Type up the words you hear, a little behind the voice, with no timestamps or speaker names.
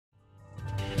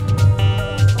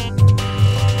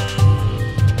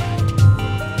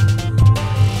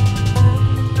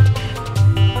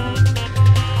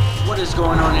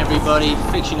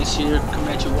everybody, Fictionist here, coming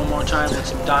at you one more time with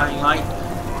some Dying Light,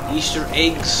 Easter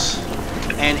eggs,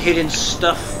 and hidden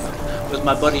stuff with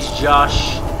my buddies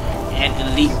Josh and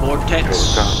Elite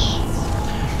Vortex.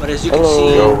 But as you can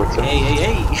see,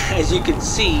 as you can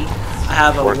see, I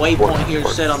have a waypoint here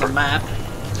set on the map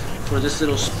for this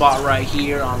little spot right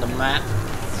here on the map.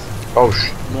 Oh,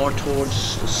 more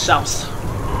towards the southwest,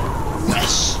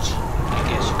 I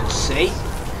guess you could say.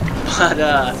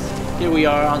 But here we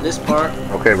are on this part.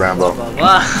 Okay, Rambo. Blah,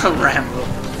 blah, blah. Rambo.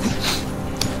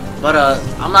 But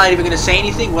I'm not even gonna say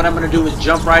anything. What I'm gonna do is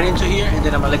jump right into here, and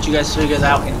then I'm gonna let you guys figure it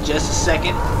out in just a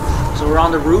second. So we're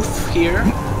on the roof here,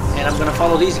 and I'm gonna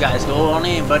follow these guys. Go on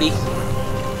in, buddy.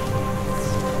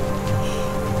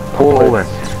 Pulling.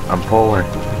 I'm pulling.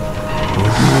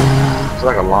 It's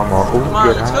like a lawnmower. Ooh, come on,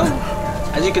 let's go.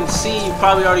 As you can see, you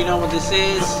probably already know what this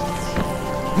is.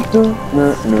 No.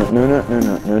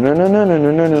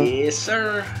 Yes,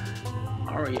 sir.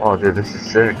 Alright. Oh, dude, this is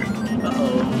sick.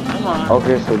 Uh-oh. Come on.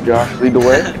 Okay, so Josh, lead the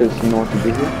way, because you know what to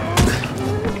do here.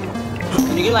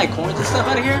 Can you get like coins and stuff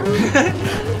out of here?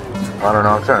 I don't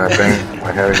know, I'm trying to bang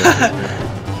my head against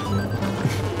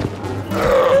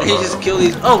You just kill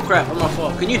these. Oh crap, I'm gonna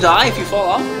fall. Can you die if you fall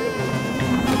off?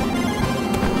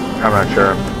 I'm not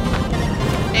sure.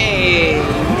 Hey,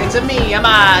 it's a me, I'm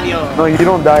Mario. No, you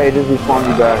don't die, it just respawns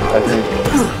you back, I think.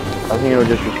 I think it'll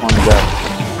just respawn you back.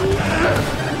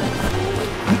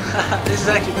 This is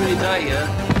actually pretty tight, yeah.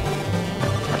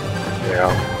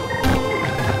 Yeah.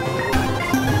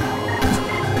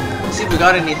 Let's see if we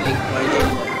got anything right here.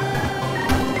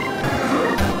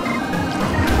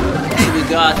 Hey, we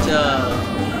got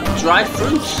dried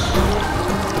fruits.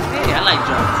 Hey, I like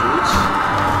dried fruits.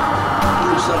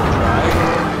 Fruits that are dry.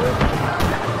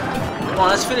 Come on,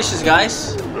 let's finish this,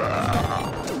 guys.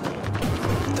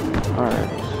 Alright.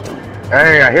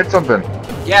 Hey, I hit something.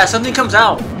 Yeah, something comes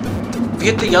out. If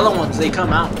you hit the yellow ones, they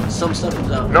come out. Some stuff comes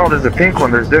out. No, there's a pink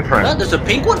one. There's different. What? There's a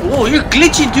pink one? Whoa, you're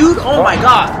glitching, dude. Oh my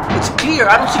god. It's clear.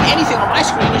 I don't see anything on my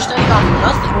screen. You're standing on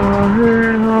nothing.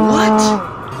 What?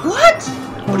 What?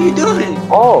 What are you doing?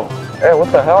 Oh, hey, what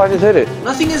the hell? I just hit it.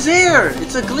 Nothing is there.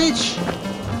 It's a glitch.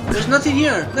 There's nothing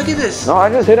here. Look at this. No, I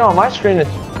just hit it on my screen. It's...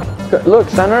 Look,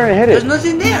 stand right and hit There's it.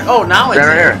 nothing there. Oh, now it's Stand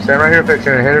right there. here. Stand right here,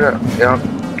 Fiction, and hit it up. Yeah.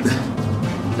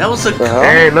 That was a...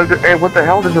 Hey, look at... Hey, what the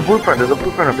hell? There's a blueprint. There's a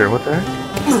blueprint up there. What the heck?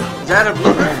 Is that a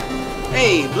blueprint?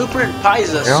 Hey, blueprint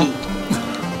Pyza suit.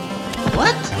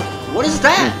 What? What is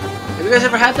that? Have you guys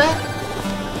ever had that?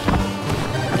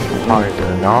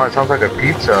 No, it sounds like a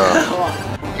pizza.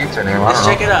 Pizza name. Let's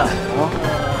check it out.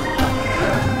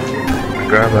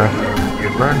 Grab that. You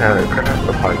learn how to connect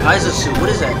the Pyza. Pyza suit. What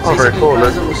is that? Oh, very cool.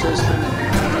 Pyza was so stunning.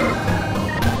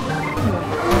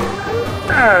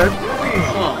 Huh.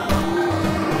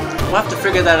 We'll have to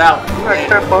figure that out. Like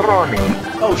pepperoni.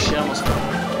 Oh shit, I almost fell.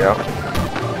 Yep.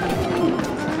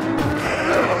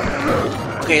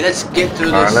 Okay, let's get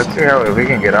through this. Alright, let's see how we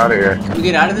can get out of here. Can we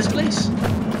get out of this place?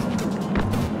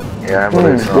 Yeah, I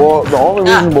believe so. Well, the only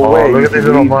reasonable way. Look at these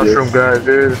little mushroom guys,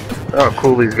 dude. Look how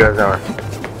cool these guys are.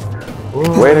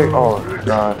 Wait, oh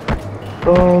god.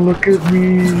 Oh, look at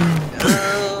me.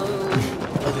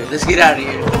 Okay, let's get out of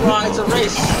here. Come on, it's a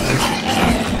race.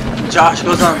 Josh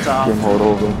goes on top. Hold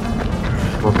over.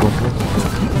 Go.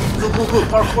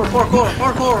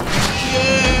 Parkour.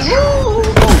 Yeah. Woo.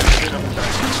 Oh,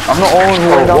 I'm the only one who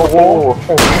went down the pole.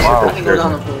 Wow. I can go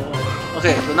down the pole.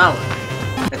 Okay, so now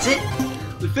what? That's it.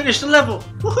 We finished the level.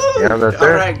 Woohoo! Yeah, that's it.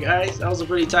 Alright, guys. That was a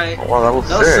pretty tight. Wow, that was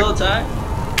That was sick. so tight.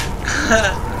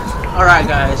 Alright,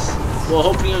 guys. Well,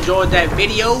 hopefully you enjoyed that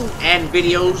video and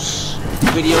videos,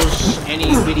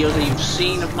 any videos that you've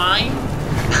seen of mine.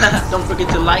 Don't forget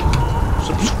to like,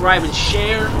 subscribe, and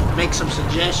share. Make some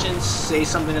suggestions. Say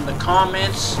something in the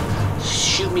comments.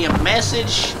 Shoot me a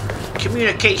message.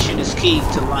 Communication is key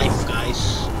to life, guys.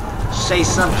 Say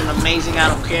something amazing. I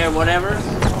don't care. Whatever.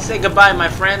 Say goodbye, my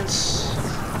friends.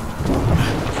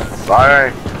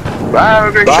 Bye.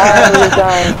 Bye.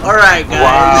 Alright, guys.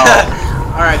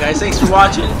 Wow. Alright, guys. Thanks for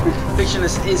watching.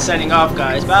 Fictionist is signing off,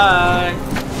 guys. Bye.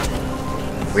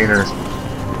 Wieners.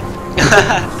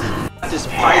 This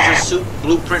Pyza suit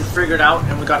blueprint figured out,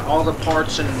 and we got all the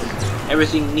parts and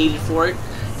everything needed for it,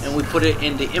 and we put it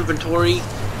in the inventory.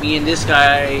 Me and this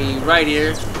guy right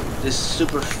here, this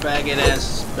super faggot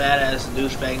ass badass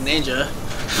douchebag ninja.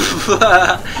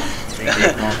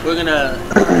 We're gonna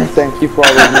Thank you for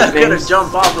all those we're gonna nicknames.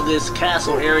 jump off of this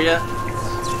castle area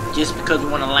just because we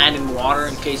want to land in water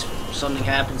in case something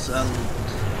happens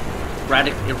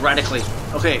erratically.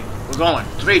 Okay, we're going.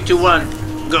 3, 2,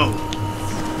 1, go.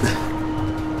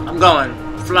 I'm going.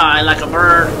 Fly like a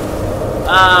bird.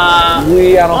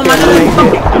 I don't oh think I my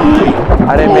make it.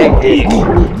 I didn't make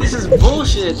it. This is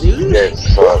bullshit, dude.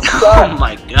 Yes, sucks. Oh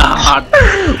my god.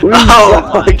 We Oh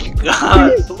suck. my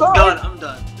god.